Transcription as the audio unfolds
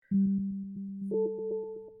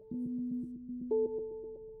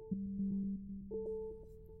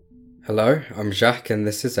Hello, I'm Jacques and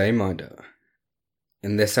this is Aminder.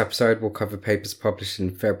 In this episode we'll cover papers published in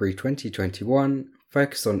February 2021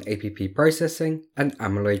 focused on APP processing and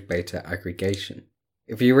amyloid beta aggregation.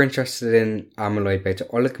 If you're interested in amyloid beta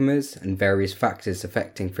oligomers and various factors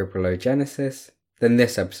affecting fibrillogenesis, then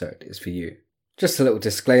this episode is for you. Just a little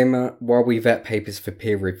disclaimer, while we vet papers for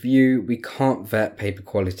peer review, we can't vet paper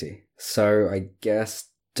quality. So I guess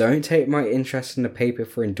don't take my interest in a paper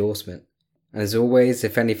for endorsement. And as always,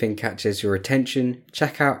 if anything catches your attention,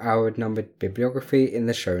 check out our numbered bibliography in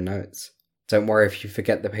the show notes. Don't worry if you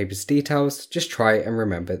forget the paper's details, just try and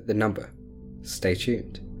remember the number. Stay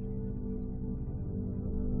tuned.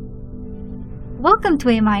 Welcome to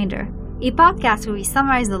Aminder, a podcast where we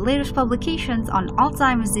summarize the latest publications on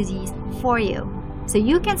Alzheimer's disease for you, so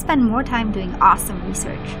you can spend more time doing awesome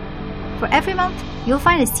research. For every month, you'll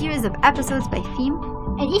find a series of episodes by theme,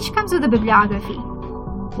 and each comes with a bibliography.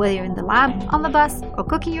 Whether you're in the lab, on the bus, or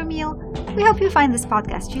cooking your meal, we hope you find this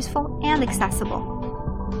podcast useful and accessible.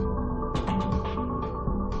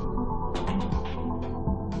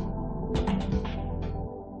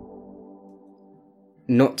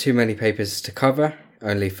 Not too many papers to cover,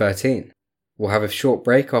 only 13. We'll have a short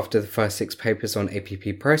break after the first 6 papers on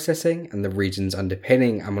APP processing and the regions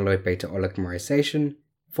underpinning amyloid beta oligomerization,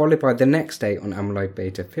 followed by the next day on amyloid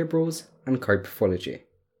beta fibrils and copathology.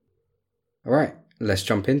 Alright, let's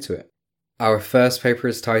jump into it. Our first paper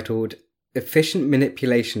is titled Efficient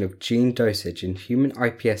Manipulation of Gene Dosage in Human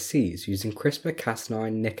iPSCs Using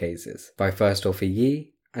CRISPR-Cas9 Nicases by first author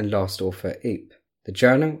Yi and last author Eep. The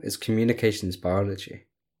journal is Communications Biology.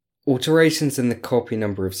 Alterations in the copy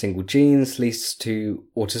number of single genes leads to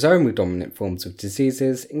autosomal dominant forms of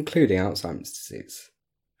diseases, including Alzheimer's disease.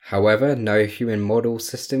 However, no human model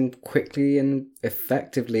system quickly and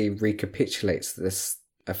effectively recapitulates this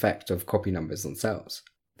effect of copy numbers on cells.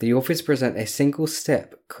 The authors present a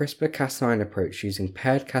single-step CRISPR-Cas9 approach using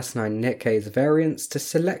paired Cas9 nicase variants to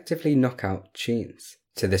selectively knock out genes.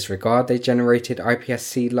 To this regard, they generated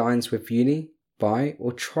iPSC lines with uni, bi,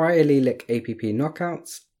 or triallelic APP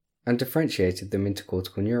knockouts and differentiated them into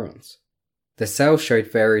cortical neurons. The cells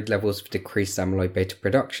showed varied levels of decreased amyloid beta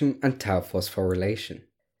production and tau phosphorylation.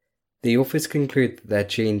 The authors conclude that their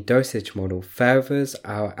gene dosage model furthers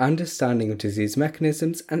our understanding of disease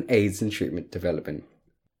mechanisms and aids in treatment development.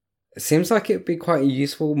 It seems like it would be quite a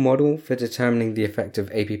useful model for determining the effect of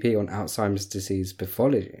APP on Alzheimer's disease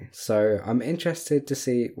pathology, so I'm interested to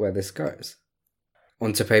see where this goes.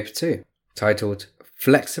 On to paper 2, titled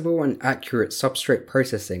Flexible and Accurate Substrate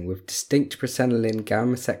Processing with Distinct Presenilin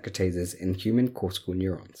Gamma Secretases in Human Cortical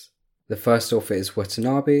Neurons. The first author is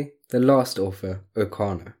Watanabe, the last author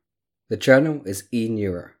Okano. The journal is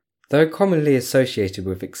eNeuro. Though commonly associated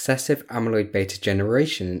with excessive amyloid beta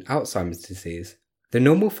generation in Alzheimer's disease, the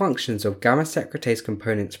normal functions of gamma secretase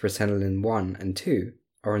components presenilin 1 and 2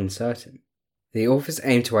 are uncertain. The authors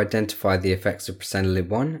aim to identify the effects of presenilin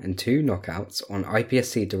 1 and 2 knockouts on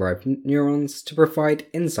iPSC-derived neurons to provide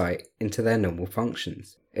insight into their normal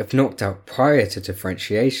functions. If knocked out prior to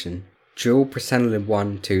differentiation, dual presenilin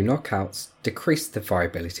 1-2 knockouts decrease the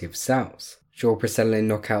viability of cells. Dual presenilin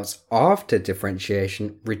knockouts after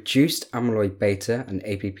differentiation reduced amyloid beta and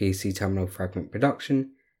APP C-terminal fragment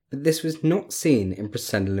production, but this was not seen in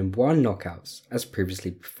presenilin 1 knockouts as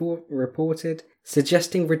previously reported,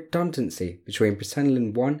 suggesting redundancy between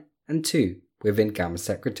presenilin 1 and 2 within gamma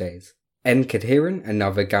secretase. N-cadherin,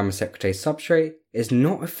 another gamma secretase substrate, is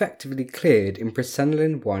not effectively cleared in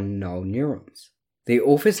presenilin 1 null neurons. The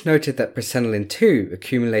authors noted that presenilin 2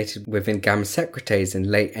 accumulated within gamma secretase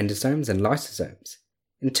in late endosomes and lysosomes,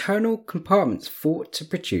 internal compartments thought to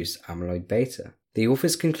produce amyloid beta. The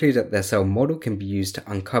authors conclude that their cell model can be used to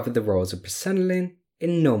uncover the roles of presenilin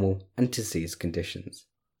in normal and disease conditions.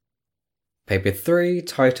 Paper 3,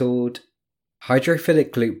 titled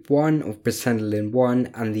Hydrophilic Loop 1 of presenilin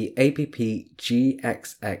 1 and the APP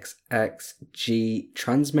GXXXG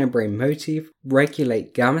transmembrane motif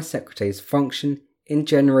regulate gamma secretase function in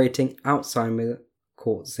generating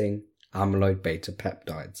Alzheimer-causing amyloid beta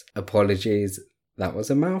peptides. Apologies, that was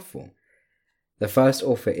a mouthful. The first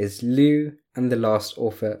author is Liu and the last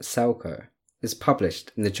author, Selko, is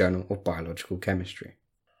published in the Journal of Biological Chemistry.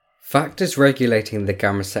 Factors regulating the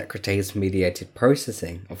gamma secretase-mediated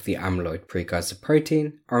processing of the amyloid precursor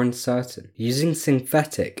protein are uncertain. Using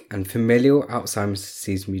synthetic and familial Alzheimer's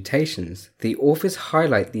disease mutations, the authors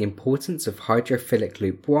highlight the importance of hydrophilic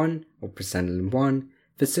loop 1, or presenilin 1,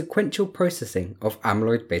 for sequential processing of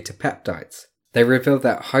amyloid beta peptides. They reveal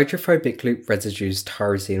that hydrophobic loop residues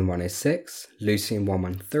tyrosine 106, leucine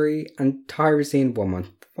 113, and tyrosine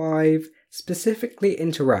 115 specifically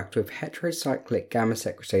interact with heterocyclic gamma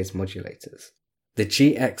secretase modulators. The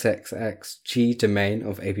GXXX G domain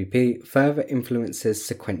of APP further influences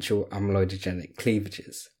sequential amyloidogenic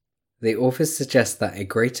cleavages. The authors suggest that a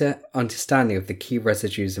greater understanding of the key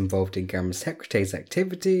residues involved in gamma secretase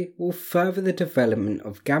activity will further the development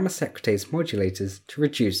of gamma secretase modulators to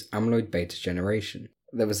reduce amyloid beta generation.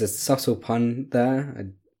 There was a subtle pun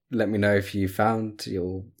there. Let me know if you found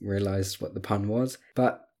or realised what the pun was.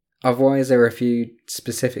 But otherwise, there are a few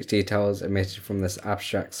specific details omitted from this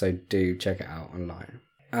abstract, so do check it out online.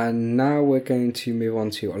 And now we're going to move on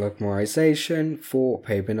to oligomerization for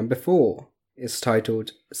paper number 4. It's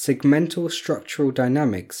titled Segmental Structural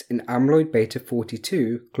Dynamics in Amyloid Beta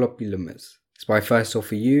 42 Globulomers. It's by first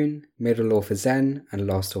author Yoon, middle author Zen, and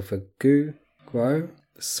last author Guo.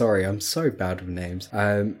 Sorry, I'm so bad with names.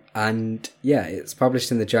 It's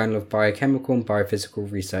published in the Journal of Biochemical and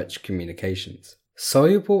Biophysical Research Communications.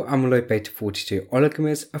 Soluble amyloid beta 42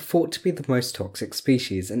 oligomers are thought to be the most toxic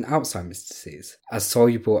species in Alzheimer's disease, as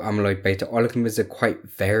soluble amyloid beta oligomers are quite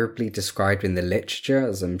variably described in the literature,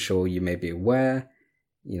 as I'm sure you may be aware,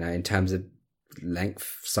 in terms of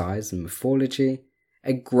length, size, and morphology.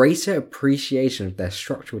 A greater appreciation of their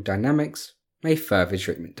structural dynamics may further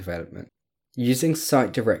treatment development. Using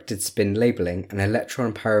site-directed spin labeling and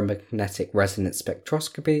electron paramagnetic resonance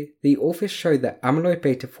spectroscopy, the authors show that amyloid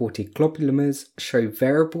beta 40 globulomers show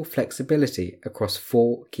variable flexibility across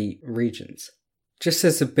 4 key regions. Just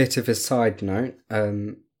as a bit of a side note,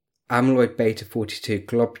 amyloid beta 42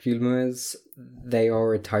 globulomers, they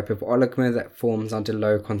are a type of oligomer that forms under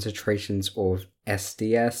low concentrations of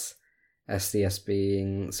SDS, SDS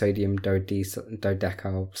being sodium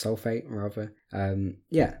dodecyl sulfate, rather.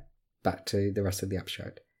 Back to the rest of the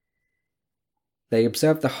abstract. They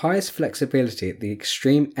observe the highest flexibility at the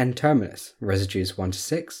extreme N-terminus, residues 1 to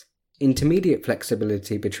 6, intermediate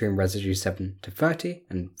flexibility between residues 7 to 30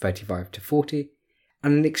 and 35 to 40,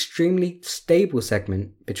 and an extremely stable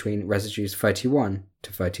segment between residues 31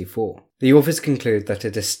 to 34. The authors conclude that a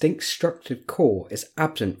distinct structured core is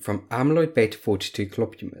absent from amyloid beta 42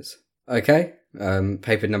 globulomers. Okay,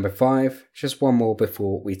 paper number 5, just one more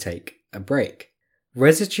before we take a break.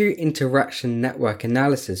 Residue interaction network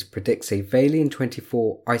analysis predicts a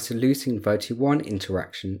valine-24 isoleucine 31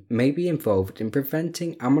 interaction may be involved in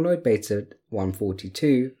preventing amyloid beta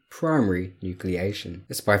 142 primary nucleation.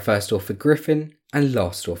 It's by first author Griffin and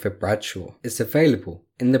last author Bradshaw. It's available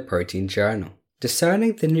in the Protein Journal.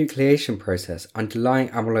 Discerning the nucleation process underlying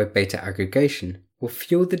amyloid beta aggregation will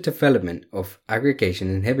fuel the development of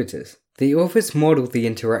aggregation inhibitors. The authors modeled the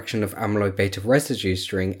interaction of amyloid beta residues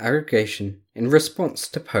during aggregation in response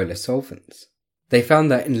to polar solvents. They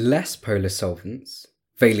found that in less polar solvents,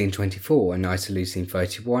 valine-24 and isoleucine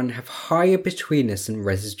 31 have higher betweenness and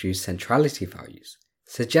residue centrality values,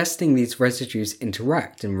 suggesting these residues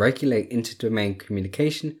interact and regulate interdomain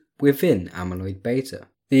communication within amyloid beta.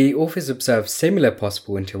 The authors observed similar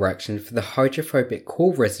possible interaction for the hydrophobic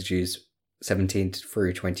core residues 17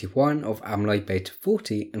 through 21 of amyloid beta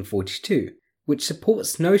 40 and 42, which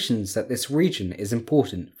supports notions that this region is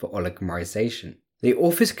important for oligomerization. The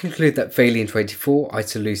authors conclude that valine-24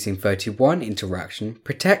 isoleucine 31 interaction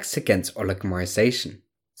protects against oligomerization.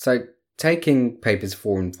 So, taking papers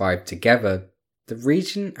 4 and 5 together, the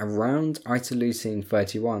region around isoleucine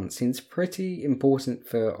 31 seems pretty important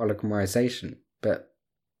for oligomerization, but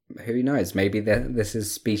who knows, maybe this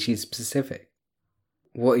is species specific.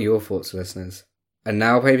 What are your thoughts, listeners? And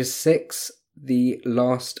now paper 6, the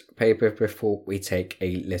last paper before we take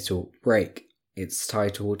a little break. It's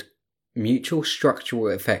titled Mutual Structural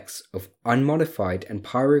Effects of Unmodified and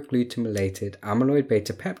Pyroglutamylated Amyloid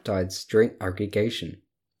Beta Peptides During Aggregation.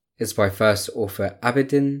 It's by first author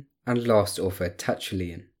Abedin and last author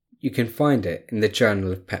Tachulian. You can find it in the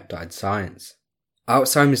Journal of Peptide Science.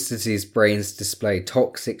 Alzheimer's disease brains display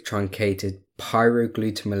toxic truncated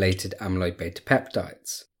pyroglutamylated amyloid beta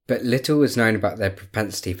peptides, but little is known about their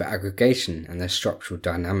propensity for aggregation and their structural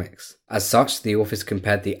dynamics. As such, the authors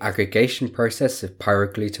compared the aggregation process of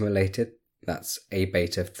pyroglutamylated, that's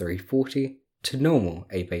A-beta 340, to normal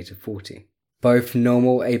A-beta 40. Both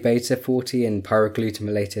normal A-beta 40 and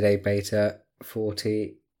pyroglutamylated A-beta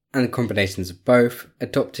 40, and combinations of both,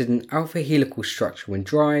 adopted an alpha helical structure when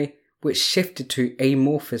dry, which shifted to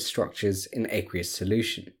amorphous structures in aqueous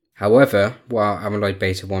solution. However, while amyloid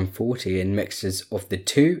beta 140 in mixtures of the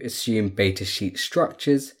two assume beta sheet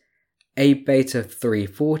structures, A-beta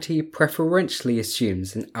 340 preferentially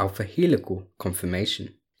assumes an alpha helical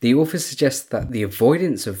conformation. The author suggests that the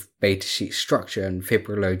avoidance of beta sheet structure and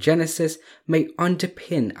fibrillogenesis may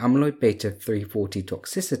underpin amyloid beta 340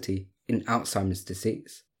 toxicity in Alzheimer's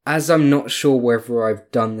disease. As I'm not sure whether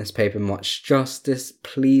I've done this paper much justice,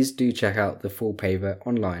 please do check out the full paper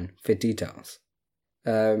online for details.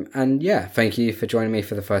 And yeah, thank you for joining me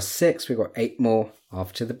for the first 6. We've got 8 more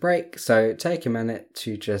after the break, so take a minute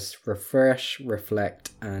to just refresh, reflect,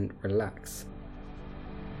 and relax.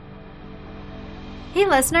 Hey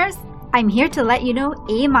listeners, I'm here to let you know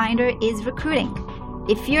Aminder is recruiting.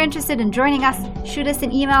 If you're interested in joining us, shoot us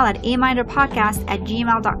an email at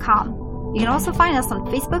aminderpodcast@gmail.com. You can also find us on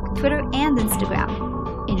Facebook, Twitter, and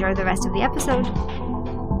Instagram. Enjoy the rest of the episode.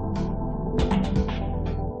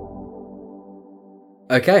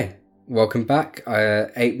 Okay, welcome back.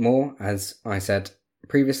 8 more, as I said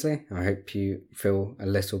previously. I hope you feel a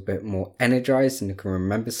little bit more energized and you can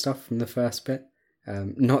remember stuff from the first bit.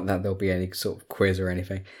 Not that there'll be any sort of quiz or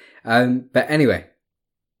anything. But anyway,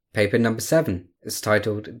 paper number 7 is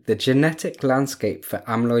titled The Genetic Landscape for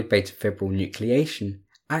Amyloid Beta Fibril Nucleation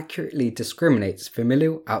Accurately Discriminates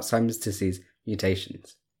Familial Alzheimer's Disease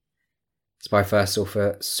Mutations. It's by first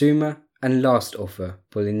author Suma and last author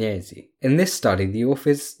Bolognesi. In this study, the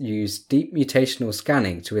authors used deep mutational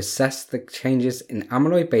scanning to assess the changes in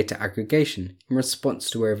amyloid beta aggregation in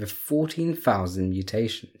response to over 14,000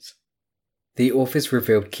 mutations. The authors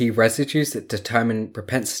revealed key residues that determine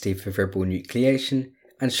propensity for fibril nucleation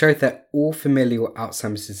and showed that all familial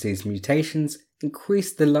Alzheimer's disease mutations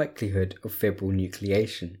increase the likelihood of fibril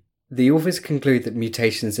nucleation. The authors conclude that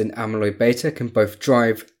mutations in amyloid beta can both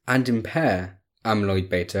drive and impair amyloid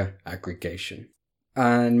beta aggregation.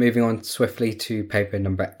 And moving on swiftly to paper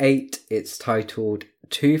number 8, it's titled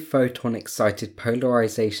 2-photon excited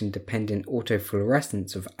polarization dependent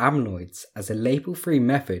autofluorescence of amyloids as a label-free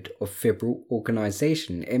method of fibril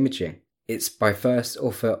organization imaging. It's by first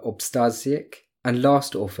author Obstasiak and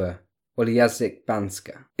last author Olejnik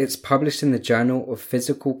Banska. It's published in the Journal of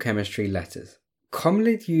Physical Chemistry Letters.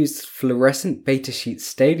 Commonly used fluorescent beta sheet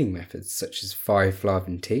staining methods such as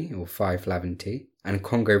 5-flavin-T or 5-flavin-T and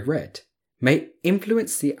Congo red may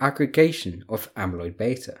influence the aggregation of amyloid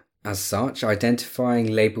beta. As such,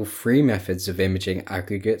 identifying label-free methods of imaging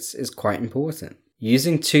aggregates is quite important.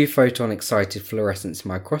 Using 2-photon excited fluorescence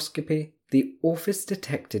microscopy, the authors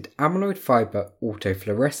detected amyloid fiber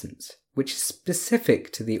autofluorescence, which is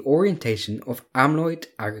specific to the orientation of amyloid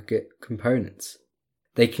aggregate components.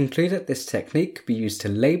 They conclude that this technique could be used to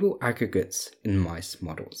label aggregates in mice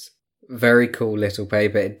models. Very cool little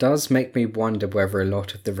paper. It does make me wonder whether a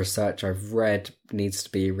lot of the research I've read needs to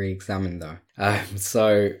be re-examined though.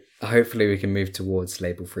 So hopefully we can move towards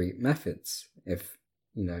label-free methods, if,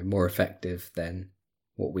 more effective than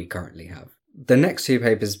what we currently have. The next 2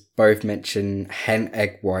 papers both mention hen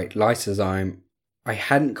egg white lysozyme. I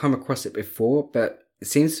hadn't come across it before, but it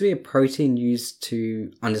seems to be a protein used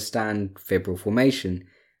to understand fibril formation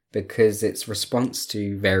because its response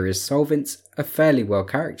to various solvents are fairly well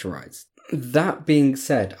characterized. That being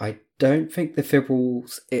said, I don't think the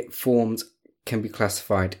fibrils it forms can be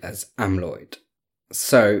classified as amyloid.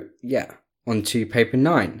 So, yeah, on to paper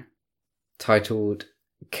 9, titled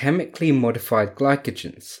Chemically Modified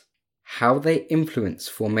Glycogens, How They Influence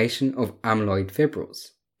Formation of Amyloid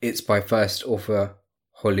Fibrils. It's by first author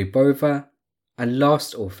Holubova and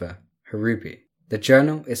last author Harubi. The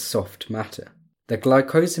journal is Soft Matter. The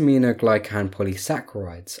glycosaminoglycan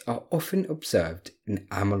polysaccharides are often observed in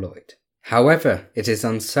amyloid. However, it is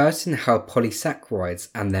uncertain how polysaccharides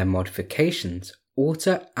and their modifications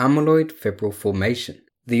alter amyloid fibril formation.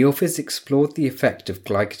 The authors explored the effect of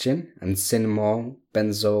glycogen and cinnamol,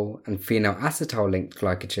 benzol, and phenylacetal-linked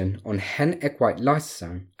glycogen on hen egg white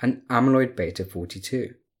lysosome and amyloid beta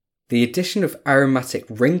 42. The addition of aromatic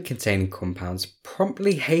ring-containing compounds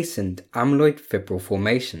promptly hastened amyloid fibril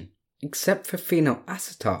formation, except for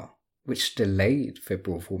phenylacetal, which delayed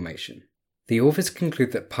fibril formation. The authors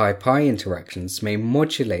conclude that pi-pi interactions may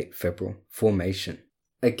modulate fibril formation.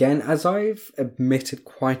 Again, as I've omitted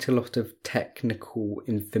quite a lot of technical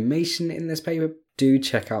information in this paper, do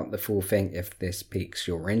check out the full thing if this piques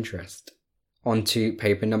your interest. On to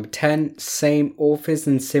paper number 10, same authors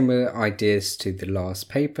and similar ideas to the last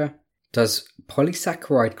paper. Does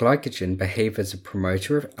polysaccharide glycogen behave as a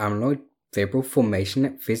promoter of amyloid fibril formation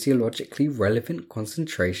at physiologically relevant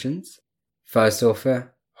concentrations? First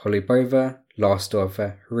author, Holubova, last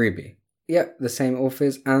author, Harubi. Yep, the same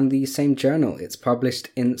authors and the same journal. It's published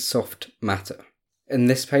in Soft Matter. In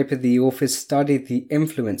this paper, the authors studied the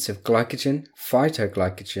influence of glycogen,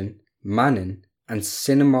 phytoglycogen, mannan, and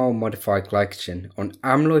cinnamol-modified glycogen on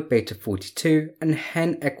amyloid beta 42 and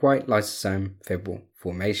hen egg white lysosome fibril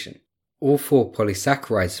formation. All 4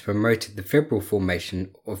 polysaccharides promoted the fibril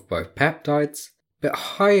formation of both peptides, but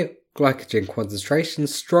higher glycogen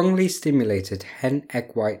concentrations strongly stimulated hen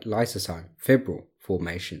egg white lysosome fibril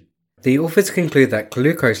formation. The authors conclude that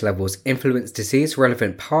glucose levels influence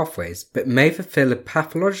disease-relevant pathways but may fulfill a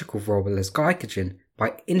pathological role as glycogen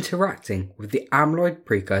by interacting with the amyloid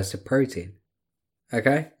precursor protein.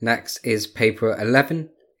 Okay, next is paper 11.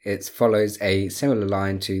 It follows a similar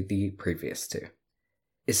line to the previous two.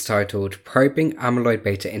 It's titled Probing Amyloid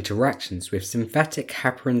Beta Interactions with Synthetic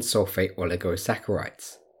Heparan Sulfate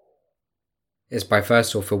Oligosaccharides. It's by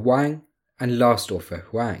first author Wang and last author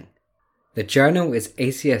Huang. The journal is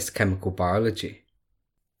ACS Chemical Biology.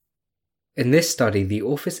 In this study, the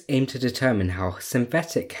authors aim to determine how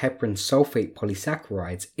synthetic heparan sulfate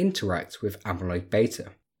polysaccharides interact with amyloid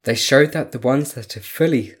beta. They showed that the ones that are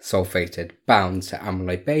fully sulfated bound to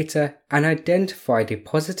amyloid beta and identified a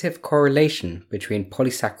positive correlation between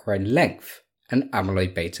polysaccharide length and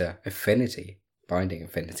amyloid beta affinity, binding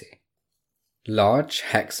affinity. Large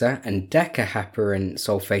hexa and decaheparan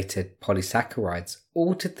sulfated polysaccharides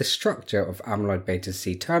altered the structure of amyloid beta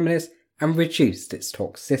C-terminus and reduced its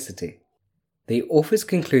toxicity. The authors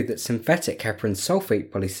conclude that synthetic heparan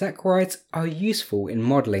sulfate polysaccharides are useful in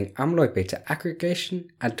modelling amyloid beta aggregation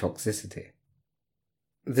and toxicity.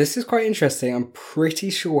 This is quite interesting. I'm pretty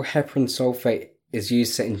sure heparan sulfate is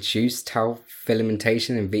used to induce tau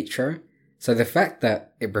filamentation in vitro, so the fact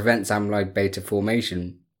that it prevents amyloid beta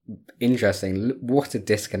formation, interesting. What a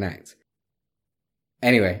disconnect.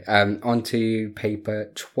 Anyway, on to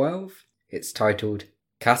paper 12. It's titled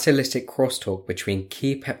Catalytic Crosstalk Between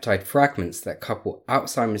Key Peptide Fragments That Couple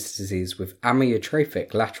Alzheimer's Disease with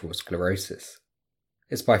Amyotrophic Lateral Sclerosis.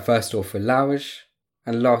 It's by first author Lausch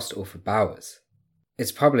and last author Bowers.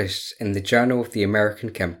 It's published in the Journal of the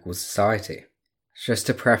American Chemical Society. Just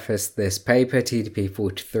to preface this paper,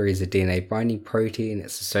 TDP-43 is a DNA binding protein.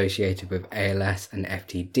 It's associated with ALS and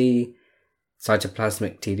FTD.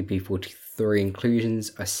 Cytoplasmic TDP-43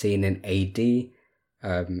 inclusions are seen in AD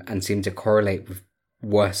and seem to correlate with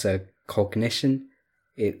worse cognition.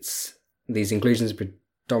 These inclusions are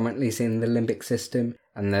predominantly seen in the limbic system,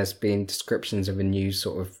 and there's been descriptions of a new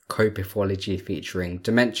sort of co-pathology featuring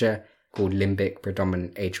dementia called limbic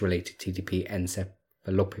predominant age-related TDP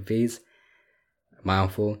encephalopathies,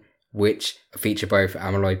 mouthful, which feature both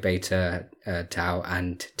amyloid beta, tau,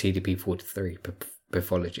 and TDP-43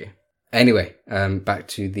 pathology. Anyway, back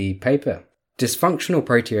to the paper. Dysfunctional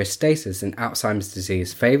proteostasis in Alzheimer's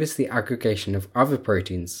disease favours the aggregation of other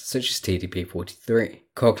proteins such as TDP-43.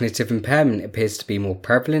 Cognitive impairment appears to be more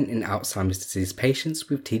prevalent in Alzheimer's disease patients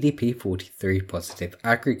with TDP-43 positive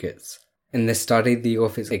aggregates. In this study, the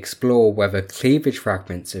authors explore whether cleavage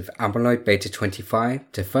fragments of amyloid beta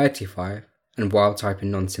 25 to 35 and wild-type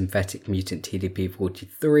and non-synthetic mutant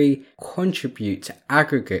TDP-43 contribute to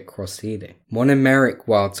aggregate cross-seeding. Monomeric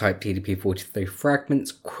wild-type TDP-43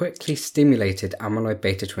 fragments quickly stimulated amyloid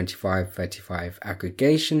beta 25-35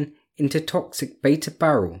 aggregation into toxic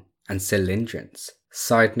beta-barrel and cylindrins.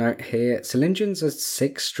 Side note here, cylindrins are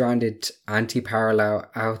 6-stranded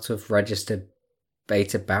anti-parallel out-of-register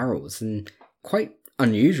beta-barrels, and quite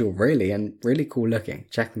unusual really, and really cool looking.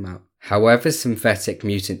 Check them out. However, synthetic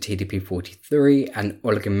mutant TDP-43 and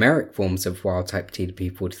oligomeric forms of wild-type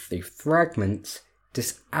TDP-43 fragments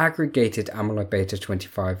disaggregated amyloid beta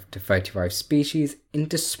 25 to 35 species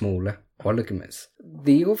into smaller oligomers.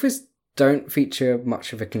 The authors don't feature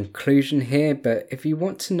much of a conclusion here, but if you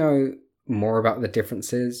want to know more about the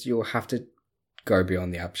differences, you'll have to go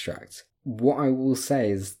beyond the abstract. What I will say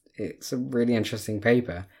is it's a really interesting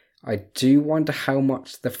paper. I do wonder how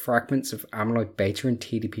much the fragments of amyloid beta and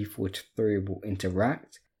TDP-43 will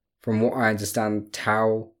interact. From what I understand,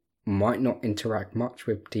 tau might not interact much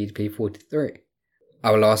with TDP-43.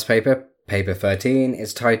 Our last paper, paper 13,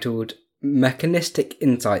 is titled Mechanistic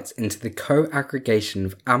Insights into the Co-aggregation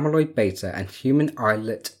of Amyloid Beta and Human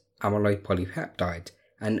Islet Amyloid Polypeptide,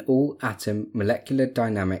 an all-atom molecular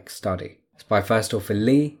dynamics study. It's by first author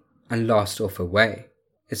Li and last author Wei.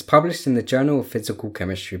 It's published in the Journal of Physical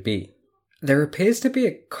Chemistry B. There appears to be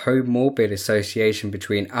a comorbid association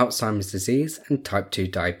between Alzheimer's disease and type 2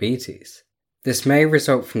 diabetes. This may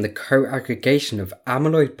result from the co-aggregation of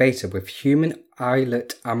amyloid beta with human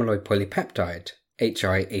islet amyloid polypeptide,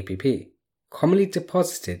 HIAPP, commonly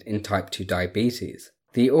deposited in type 2 diabetes.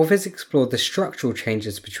 The authors explored the structural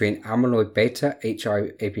changes between amyloid beta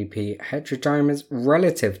HIAPP heterodimers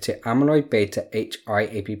relative to amyloid beta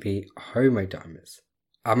HIAPP homodimers.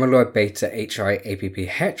 Amyloid beta HIAPP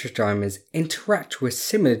heterodimers interact to a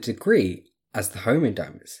similar degree as the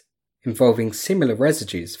homodimers, involving similar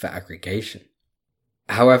residues for aggregation.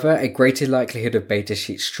 However, a greater likelihood of beta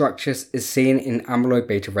sheet structures is seen in amyloid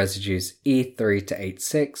beta residues E3 to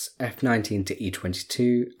H6, F19 to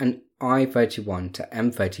E22, and I31 to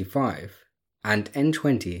M35, and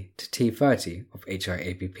N20 to T30 of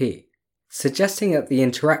HIAPP, suggesting that the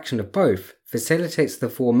interaction of both facilitates the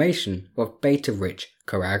formation of beta-rich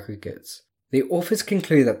co-aggregates. The authors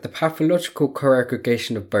conclude that the pathological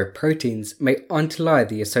co-aggregation of both proteins may underlie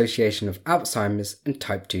the association of Alzheimer's and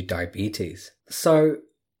type 2 diabetes. So,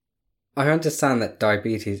 I understand that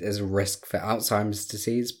diabetes is a risk for Alzheimer's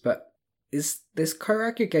disease, but is this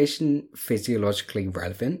co-aggregation physiologically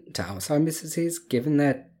relevant to Alzheimer's disease given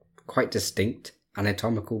their quite distinct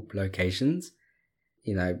anatomical locations?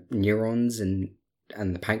 Neurons and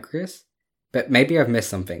the pancreas? But maybe I've missed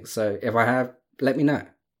something, so if I have, let me know.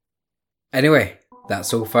 Anyway,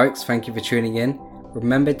 that's all folks, thank you for tuning in.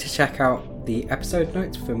 Remember to check out the episode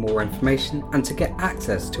notes for more information and to get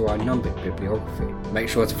access to our numbered bibliography. Make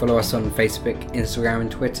sure to follow us on Facebook, Instagram and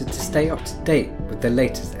Twitter to stay up to date with the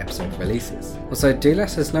latest episode releases. Also, do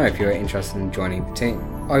let us know if you're interested in joining the team.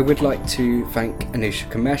 I would like to thank Anusha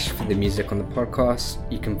Kamesh for the music on the podcast.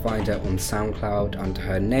 You can find her on SoundCloud under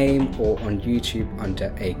her name or on YouTube under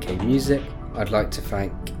AK Music. I'd like to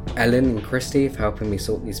thank Ellen and Christy for helping me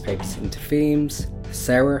sort these papers into themes,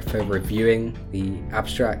 Sarah for reviewing the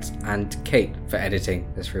abstracts, and Kate for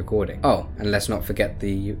editing this recording. Oh, and let's not forget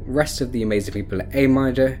the rest of the amazing people at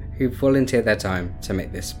Aminder who volunteered their time to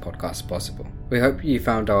make this podcast possible. We hope you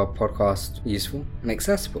found our podcast useful and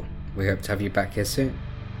accessible. We hope to have you back here soon.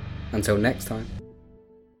 Until next time.